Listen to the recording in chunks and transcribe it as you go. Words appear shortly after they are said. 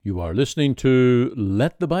You are listening to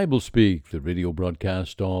Let the Bible Speak, the radio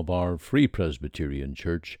broadcast of our Free Presbyterian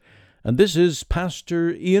Church. And this is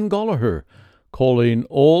Pastor Ian Gallagher calling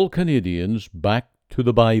all Canadians back to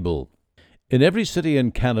the Bible. In every city in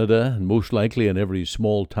Canada, and most likely in every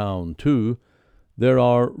small town too, there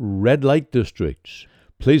are red light districts,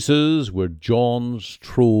 places where Johns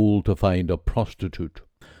stroll to find a prostitute.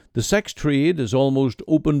 The sex trade is almost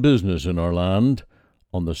open business in our land,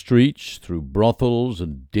 on the streets, through brothels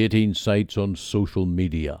and dating sites on social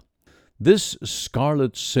media. This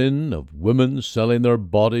scarlet sin of women selling their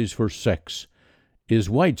bodies for sex is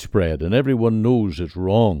widespread, and everyone knows it's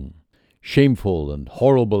wrong, shameful and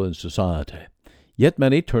horrible in society. Yet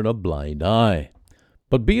many turn a blind eye.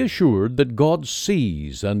 But be assured that God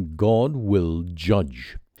sees and God will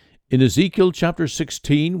judge. In Ezekiel chapter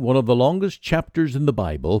 16, one of the longest chapters in the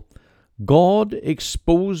Bible, God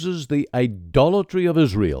exposes the idolatry of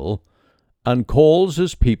Israel and calls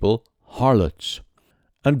his people harlots.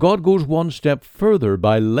 And God goes one step further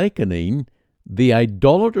by likening the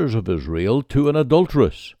idolaters of Israel to an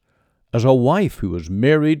adulteress, as a wife who is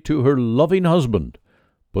married to her loving husband,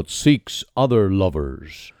 but seeks other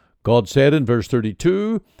lovers. God said in verse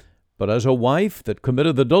 32, "But as a wife that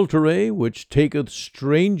committeth adultery, which taketh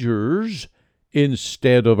strangers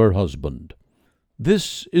instead of her husband."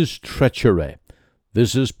 This is treachery.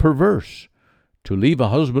 This is perverse. To leave a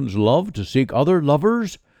husband's love to seek other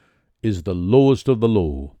lovers is the lowest of the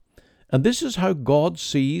low. And this is how God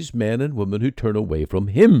sees men and women who turn away from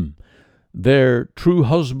him, their true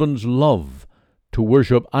husband's love, to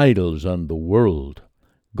worship idols and the world.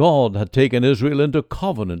 God had taken Israel into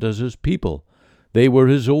covenant as his people. They were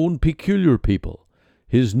his own peculiar people.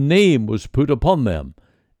 His name was put upon them,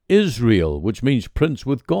 Israel, which means prince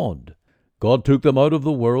with God. God took them out of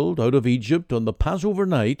the world, out of Egypt, on the Passover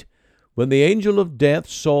night, when the angel of death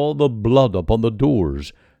saw the blood upon the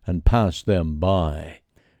doors and passed them by.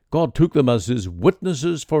 God took them as his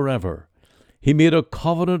witnesses forever. He made a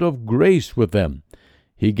covenant of grace with them.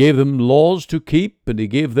 He gave them laws to keep, and he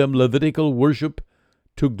gave them Levitical worship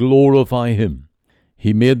to glorify him.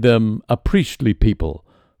 He made them a priestly people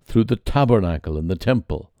through the tabernacle and the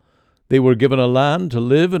temple. They were given a land to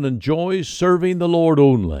live and enjoy, serving the Lord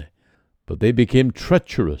only. But they became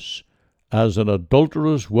treacherous as an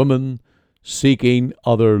adulterous woman seeking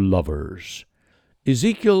other lovers.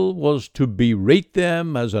 Ezekiel was to berate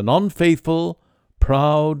them as an unfaithful,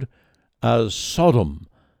 proud, as Sodom,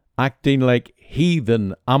 acting like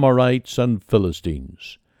heathen Amorites and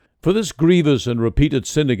Philistines. For this grievous and repeated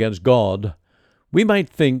sin against God, we might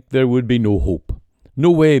think there would be no hope,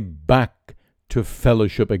 no way back to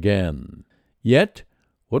fellowship again. Yet,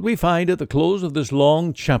 what we find at the close of this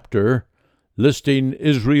long chapter, listing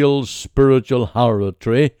Israel's spiritual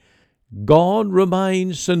harlotry, God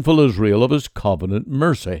reminds sinful Israel of his covenant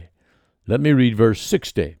mercy. Let me read verse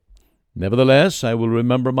 60. "Nevertheless, I will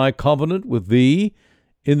remember my covenant with thee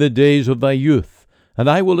in the days of thy youth, and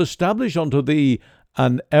I will establish unto thee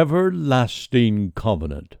an everlasting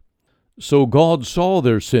covenant." So God saw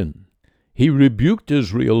their sin. He rebuked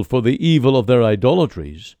Israel for the evil of their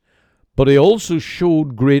idolatries, but he also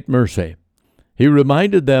showed great mercy. He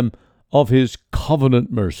reminded them of his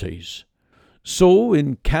covenant mercies. So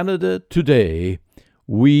in Canada today,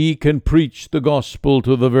 we can preach the gospel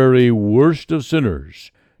to the very worst of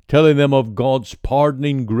sinners, telling them of God's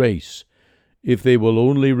pardoning grace, if they will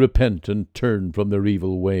only repent and turn from their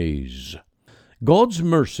evil ways. God's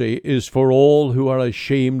mercy is for all who are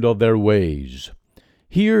ashamed of their ways.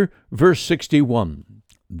 Hear verse 61,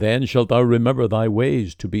 "Then shalt thou remember thy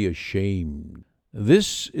ways to be ashamed."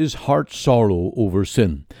 This is heart sorrow over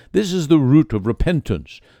sin. This is the root of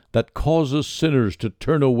repentance that causes sinners to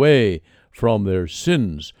turn away from their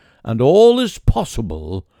sins. And all is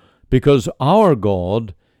possible because our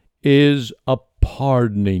God is a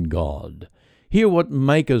pardoning God. Hear what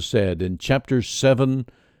Micah said in chapter 7,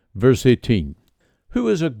 verse 18. "Who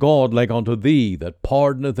is a God like unto thee, that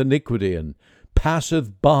pardoneth iniquity, and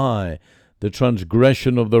passeth by the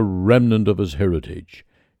transgression of the remnant of his heritage?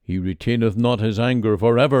 He retaineth not his anger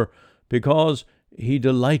forever, because he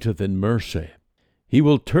delighteth in mercy. He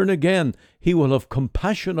will turn again, he will have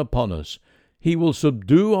compassion upon us, he will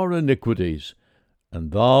subdue our iniquities,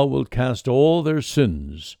 and thou wilt cast all their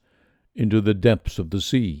sins into the depths of the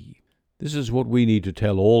sea." This is what we need to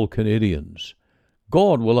tell all Canadians.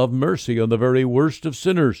 God will have mercy on the very worst of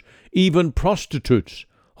sinners, even prostitutes,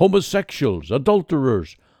 homosexuals,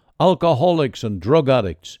 adulterers, alcoholics, and drug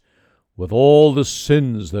addicts, with all the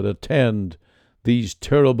sins that attend these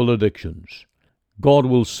terrible addictions. God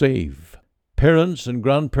will save. Parents and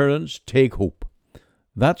grandparents, take hope.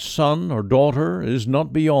 That son or daughter is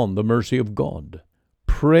not beyond the mercy of God.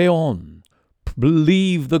 pray on,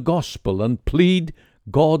 believe the gospel, and plead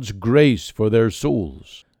God's grace for their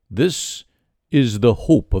souls. This is the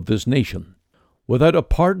hope of this nation. Without a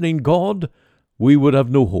pardoning God, we would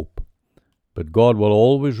have no hope. But God will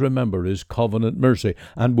always remember His covenant mercy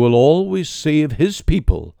and will always save His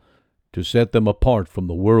people to set them apart from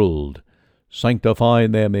the world,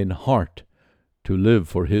 sanctifying them in heart to live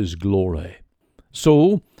for His glory.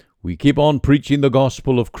 So, we keep on preaching the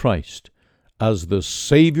gospel of Christ as the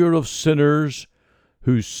Savior of sinners,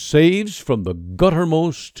 who saves from the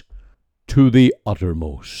guttermost to the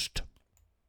uttermost.